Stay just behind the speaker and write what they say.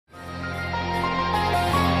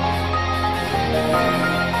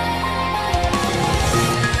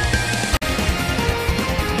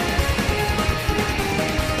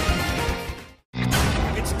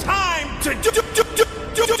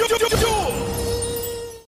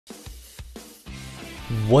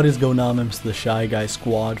What is going on, members of the Shy Guy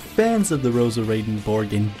Squad, fans of the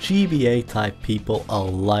Roseradenborg, and GBA type people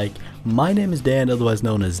alike? My name is Dan, otherwise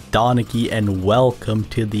known as Danekii, and welcome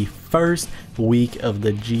to the first week of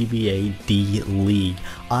the GBA D League.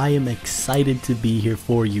 I am excited to be here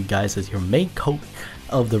for you guys as your main coach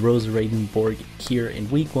of the Roseradenborg here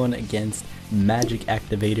in week 1 against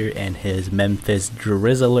MagicActivatr and his Memphis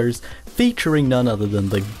Drizzlies, featuring none other than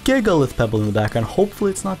the giggleth Pebble in the background.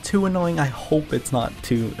 Hopefully it's not too annoying. I hope it's not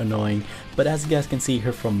too annoying. But as you guys can see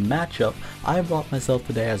here from matchup, I brought myself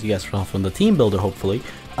today, as you guys saw from the team builder hopefully,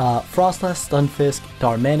 Frostlass, Stunfisk,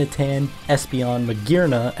 Darmanitan, Espeon,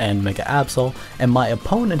 Magearna, and MagicActivatr, and my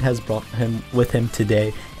opponent has brought him with him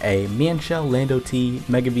today a Mienshao, Danekii,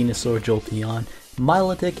 Mega Venusaur, Jolteon,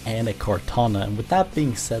 Milotic, and a Kartana. And with that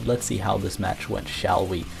being said, let's see how this match went, shall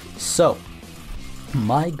we? So,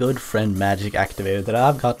 my good friend MagicActivatr that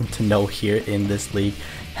I've gotten to know here in this league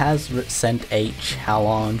has sent a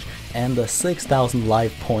challenge, and the 6,000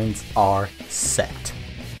 life points are set.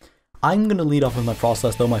 I'm going to lead off with my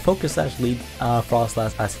Frostlass, though my focus actually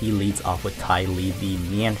Frostlass, as he leads off with Tylee the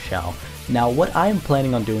Mienshao. Now what I'm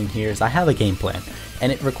planning on doing here is I have a game plan,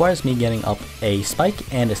 and it requires me getting up a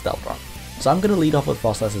Spike and a Stealth Rock. So I'm going to lead off with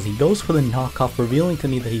Frostlass as he goes for the knockoff, revealing to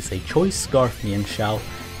me that he's a Choice Scarf Mienshao,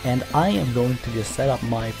 and I am going to just set up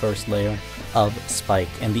my first layer of Spike,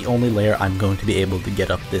 and the only layer I'm going to be able to get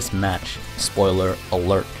up this match. Spoiler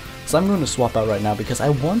alert. So I'm going to swap out right now because I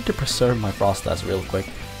want to preserve my Frostlass real quick.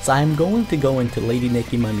 So I'm going to go into Lady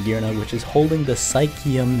Nikki, my Magearna, which is holding the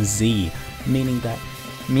Psychium Z, meaning that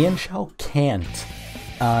Mienshao can't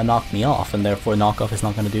knock me off, and therefore knockoff is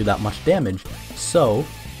not going to do that much damage. So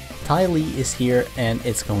Tylee is here, and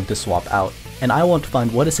it's going to swap out, and I want to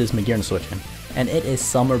find what is his Magearna switch in, and it is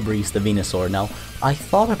Summer Breeze the Venusaur. Now, I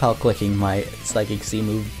thought about clicking my Psychic Z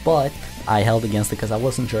move, but I held against it because I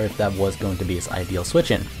wasn't sure if that was going to be his ideal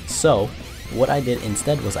switch in. So what I did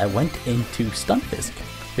instead was I went into Stunfisk,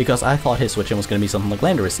 because I thought his switch in was going to be something like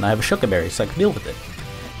Landorus, and I have a Shuka Berry, so I could deal with it.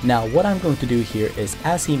 Now, what I'm going to do here is,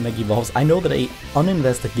 as he Mega Evolves, I know that a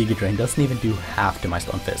uninvested Giga Drain doesn't even do half to my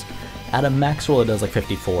Stunfisk. At a max roll, it does like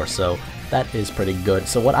 54, so that is pretty good.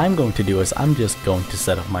 So what I'm going to do is I'm just going to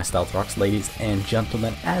set up my Stealth Rocks, ladies and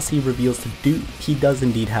gentlemen, as he reveals to do, he does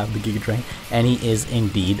indeed have the Giga Drain, and he is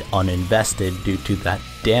indeed uninvested due to that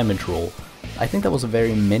damage roll. I think that was a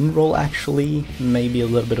very min roll actually, maybe a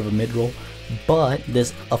little bit of a mid roll. But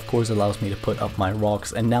this of course allows me to put up my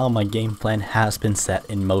rocks, and now my game plan has been set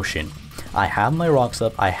in motion. I have my rocks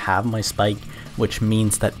up, I have my Spike, which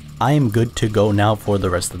means that I am good to go now for the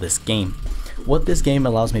rest of this game. What this game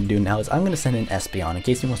allows me to do now is I'm going to send in Espeon in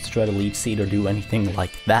case he wants to try to lead seed or do anything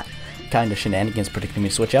like that kind of shenanigans, predicting me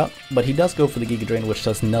switch out. But he does go for the Giga Drain, which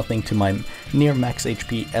does nothing to my near max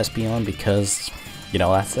HP Espeon, because, you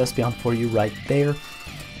know, that's Espeon for you right there.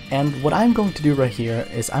 And what I'm going to do right here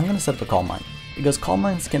is I'm going to set up a Calm Mind, because Calm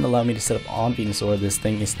Minds can allow me to set up on Venusaur. This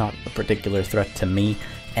thing is not a particular threat to me,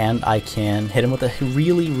 and I can hit him with a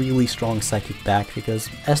really strong Psychic back, because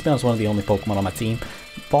Espeon is one of the only Pokemon on my team,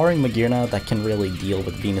 barring Magearna, that can really deal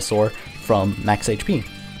with Venusaur from max HP.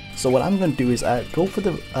 So what I'm going to do is go for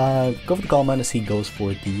the Calm Mind as he goes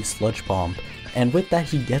for the Sludge Bomb. And with that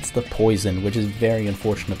he gets the Poison, which is very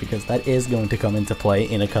unfortunate because that is going to come into play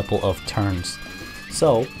in a couple of turns.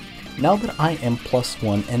 So now that I am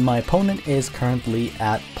 +1 and my opponent is currently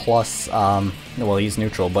at plus, well, he's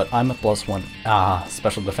neutral, but I'm at +1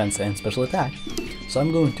 special defense and special attack. So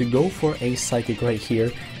I'm going to go for a Psychic right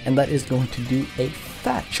here, and that is going to do a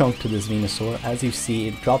fat chunk to this Venusaur. As you see,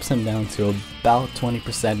 it drops him down to about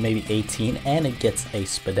 20%, maybe 18, and it gets a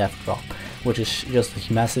Spadef drop, which is just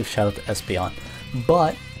a massive shout out to Espeon.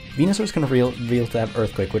 But Venusaur is going to reveal to have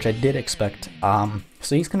Earthquake, which I did expect.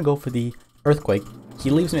 So he's going to go for the Earthquake. He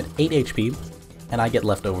leaves me at 8 HP, and I get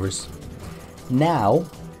leftovers. Now,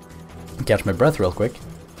 catch my breath real quick.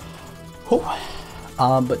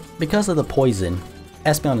 But because of the poison,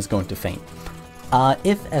 Espeon is going to faint.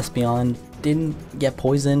 If Espeon didn't get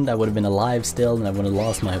poisoned, I would have been alive still, and I would have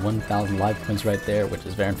lost my 1,000 life points right there, which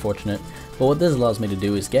is very unfortunate. But what this allows me to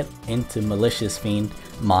do is get into Malicious Fiend,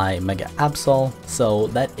 my MagicActivatr, so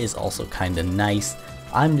that is also kind of nice.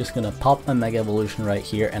 I'm just going to pop my Mega Evolution right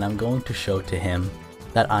here, and I'm going to show to him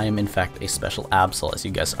that I am in fact a special Absol, as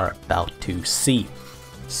you guys are about to see.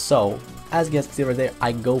 So, as you guys can see right there,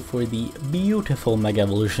 I go for the beautiful Mega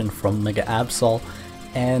Evolution from MagicActivatr,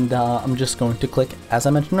 and I'm just going to click, as I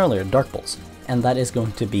mentioned earlier, Dark Pulse. And that is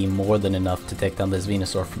going to be more than enough to take down this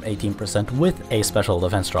Venusaur from 18% with a special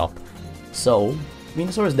defense drop. So,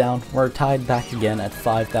 Venusaur is down, we're tied back again at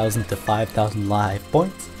 5,000 to 5,000 life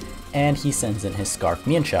points, and he sends in his Scarf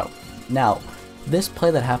Mienshao. Now, This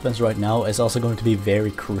play that happens right now is also going to be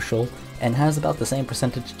very crucial and has about the same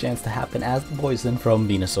percentage chance to happen as the poison from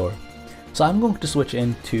Venusaur. So I'm going to switch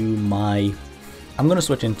into my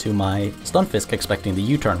Stunfisk expecting the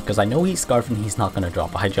U-turn, because I know he's Scarf and he's not going to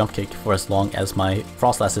drop a high jump kick for as long as my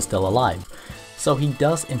Frostlass is still alive. So he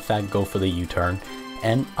does in fact go for the U-turn,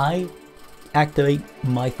 and I activate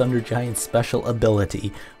my Thunder Giant's special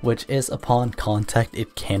ability, which is upon contact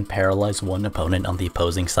it can paralyze one opponent on the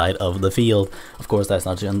opposing side of the field. Of course that's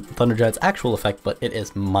not Thunder Giant's actual effect, but it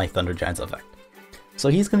is my Thunder Giant's effect. So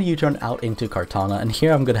he's going to U-turn out into Kartana, and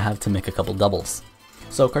here I'm going to have to make a couple doubles.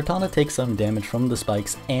 So Kartana takes some damage from the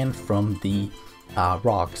spikes and from the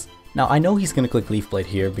rocks. Now I know he's going to click Leaf Blade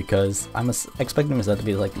here because I'm expecting his set to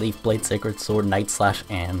be like Leaf Blade, Sacred Sword, Night Slash,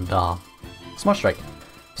 and Smart Strike.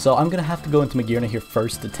 So I'm going to have to go into Magearna here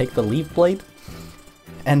first to take the Leaf Blade.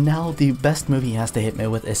 And now the best move he has to hit me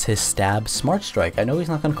with is his Stab Smart Strike. I know he's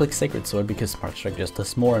not going to click Sacred Sword because Smart Strike just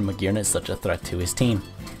does more and Magearna is such a threat to his team.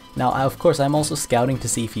 Now of course I'm also scouting to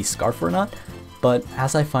see if he's Scarf or not. But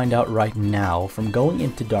as I find out right now from going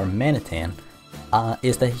into Darmanitan,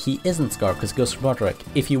 is that he isn't Scarf because it goes for Bartek.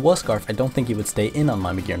 If he was Scarf, I don't think he would stay in on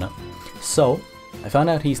my Magearna. So, I found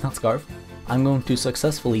out he's not Scarf. I'm going to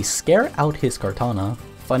successfully scare out his Kartana,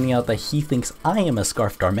 finding out that he thinks I am a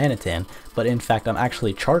Scarf Darmanitan, but in fact I'm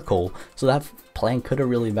actually Charcoal, so that plan could have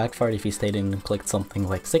really backfired if he stayed in and clicked something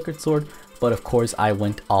like Sacred Sword, but of course I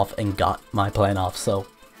went off and got my plan off, so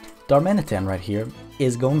Darmanitan right here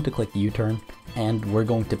is going to click U-turn, and we're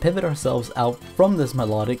going to pivot ourselves out from this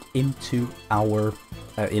Melodic into our,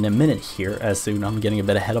 in a minute here, as soon I'm getting a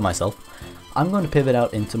bit ahead of myself, I'm going to pivot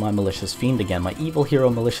out into my Malicious Fiend again, my evil hero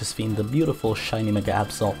Malicious Fiend, the beautiful shiny Mega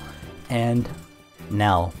Absol. And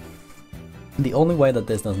now, the only way that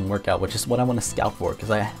this doesn't work out, which is what I want to scout for, because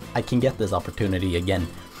I can get this opportunity again,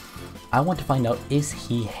 I want to find out, is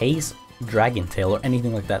he Haze, Dragon Tail, or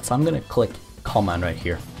anything like that, so I'm going to click Calm Mind right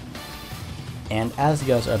here. And as you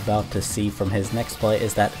guys are about to see from his next play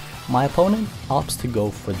is that my opponent opts to go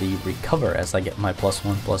for the Recover as I get my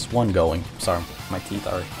 +1/+1 going. Sorry, my teeth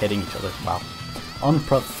are hitting each other. Wow.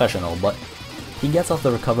 Unprofessional, but he gets off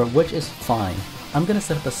the Recover, which is fine. I'm going to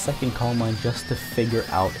set up a second Calm Mind just to figure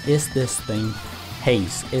out, is this thing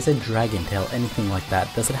Haze? Is it Dragon Tail? Anything like that?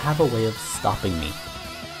 Does it have a way of stopping me?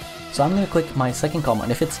 So I'm going to click my second Calm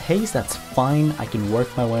Mind. If it's Haze, that's fine. I can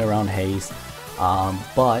work my way around Haze.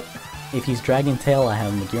 But if he's Dragon Tail, I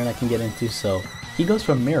have Magearna I can get into, so he goes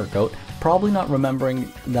for Mirror Coat, probably not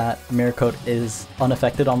remembering that Mirror Coat is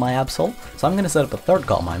unaffected on my Absol, so I'm going to set up a third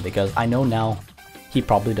Calm Mind because I know now he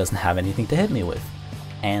probably doesn't have anything to hit me with.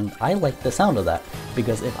 And I like the sound of that,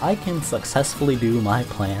 because if I can successfully do my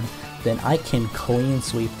plan, then I can clean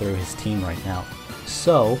sweep through his team right now.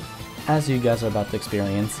 So, as you guys are about to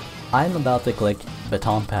experience, I'm about to click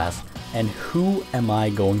Baton Pass, and who am I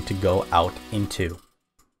going to go out into?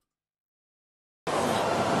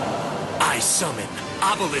 I summon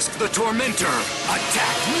Obelisk the Tormentor!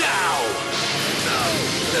 Attack now! No!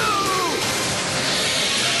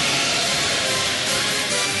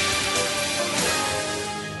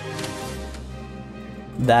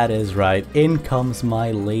 That is right, in comes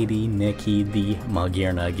my Lady Nikki the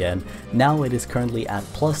Magearna again. Now it is currently at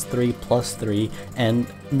 +3/+3, and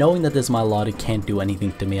knowing that this Milotic can't do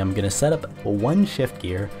anything to me, I'm gonna set up one Shift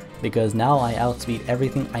Gear, because now I outspeed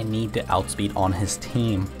everything I need to outspeed on his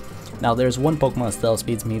team. Now there's one Pokemon that still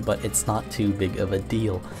outspeeds me, but it's not too big of a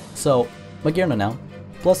deal. So, Magearna now,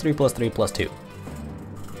 +3/+3/+2,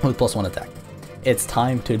 with +1 attack. It's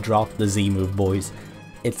time to drop the Z move, boys.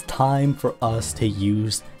 It's time for us to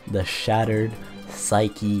use the Shattered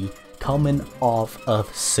Psyche coming off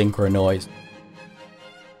of Synchronoise.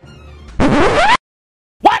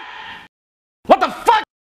 What? What the fuck?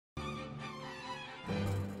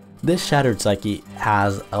 This Shattered Psyche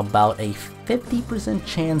has about a 50%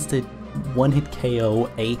 chance to one-hit KO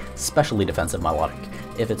a specially defensive Milotic.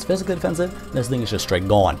 If it's physically defensive, this thing is just straight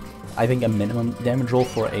gone. I think a minimum damage roll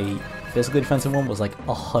for a physically defensive one was like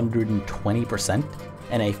 120%.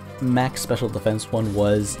 And a max special defense one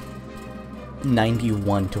was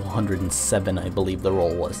 91 to 107, I believe the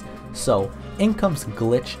roll was. So, in comes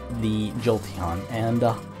Glitch the Jolteon, and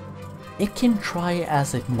it can try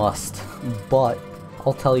as it must, but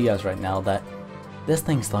I'll tell you guys right now that this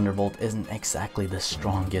thing's Thunderbolt isn't exactly the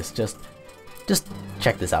strongest. Just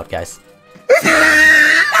check this out, guys.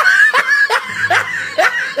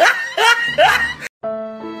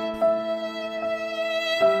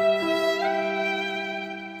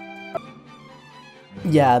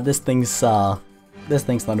 Yeah, this thing's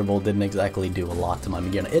Thunderbolt didn't exactly do a lot to my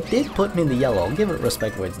Magearna. It did put me in the yellow, I'll give it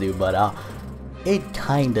respect where it's due, but it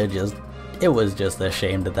kinda just it was just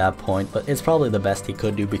ashamed at that point, but it's probably the best he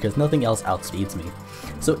could do because nothing else outspeeds me.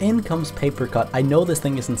 So in comes Paper Cut. I know this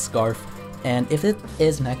thing isn't Scarf, and if it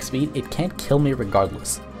is max speed, it can't kill me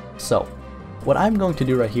regardless. So what I'm going to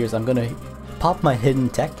do right here is I'm going to pop my hidden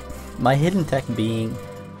tech being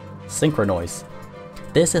Synchronize.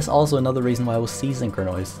 This is also another reason why I was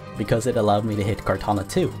C-Synchronize, because it allowed me to hit Kartana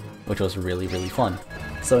too, which was really fun.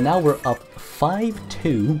 So now we're up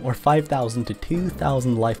 5,000 to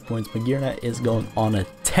 2,000 life points. Magearna is going on a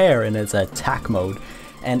tear in its attack mode,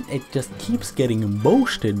 and it just keeps getting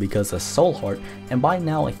boosted because of Soul Heart, and by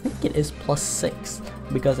now I think it is +6,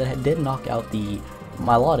 because it did knock out the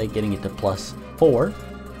Milotic, getting it to +4,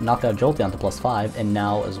 knocked out Jolteon to +5, and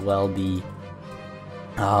now as well the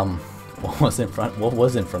what was in front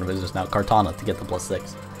of it just now, Kartana, to get the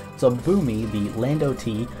 +6. So Boomy, the Lando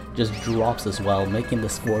T, just drops as well, making the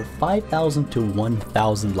score 5,000 to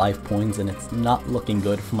 1,000 life points, and it's not looking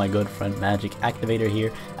good for my good friend MagicActivatr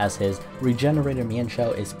here, as his Regenerator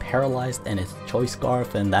Mienshao is paralyzed and it's Choice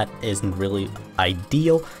Scarf, and that isn't really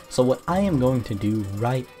ideal. So what I am going to do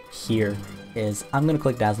right here is I'm going to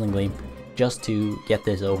click Dazzling Gleam just to get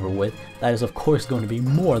this over with. That is of course going to be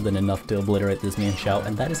more than enough to obliterate this Mienshao,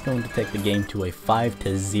 and that is going to take the game to a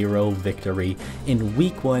 5-0 victory in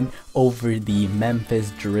week 1 over the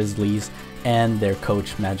Memphis Drizzlies and their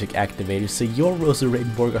coach MagicActivatr. So your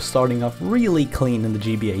Roseradenborg are starting off really clean in the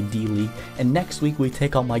GBA D League, and next week we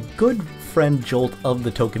take on my good friend Jolt of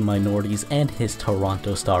the Token Minorities and his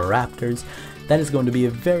Toronto Star Raptors. That is going to be a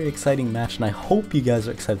very exciting match, and I hope you guys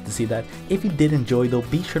are excited to see that. If you did enjoy though,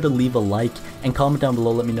 be sure to leave a like and comment down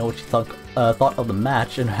below, let me know what you thought of the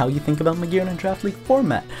match and how you think about Magearna Draft League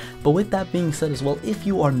format. But with that being said as well, if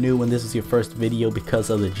you are new and this is your first video because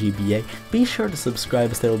of the GBA, be sure to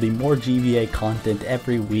subscribe, as there will be more GBA content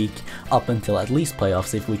every week up until at least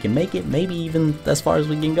playoffs if we can make it, maybe even as far as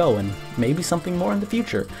we can go, and maybe something more in the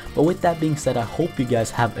future. But with that being said, I hope you guys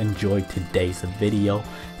have enjoyed today's video,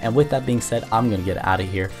 and with that being said, I'm gonna get out of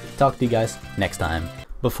here. Talk to you guys next time.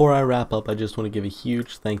 Before I wrap up, I just want to give a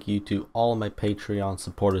huge thank you to all of my Patreon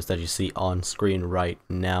supporters that you see on screen right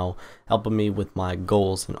now, helping me with my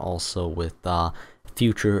goals and also with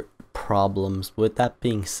future problems. With that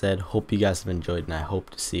being said, hope you guys have enjoyed, and I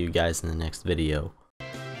hope to see you guys in the next video.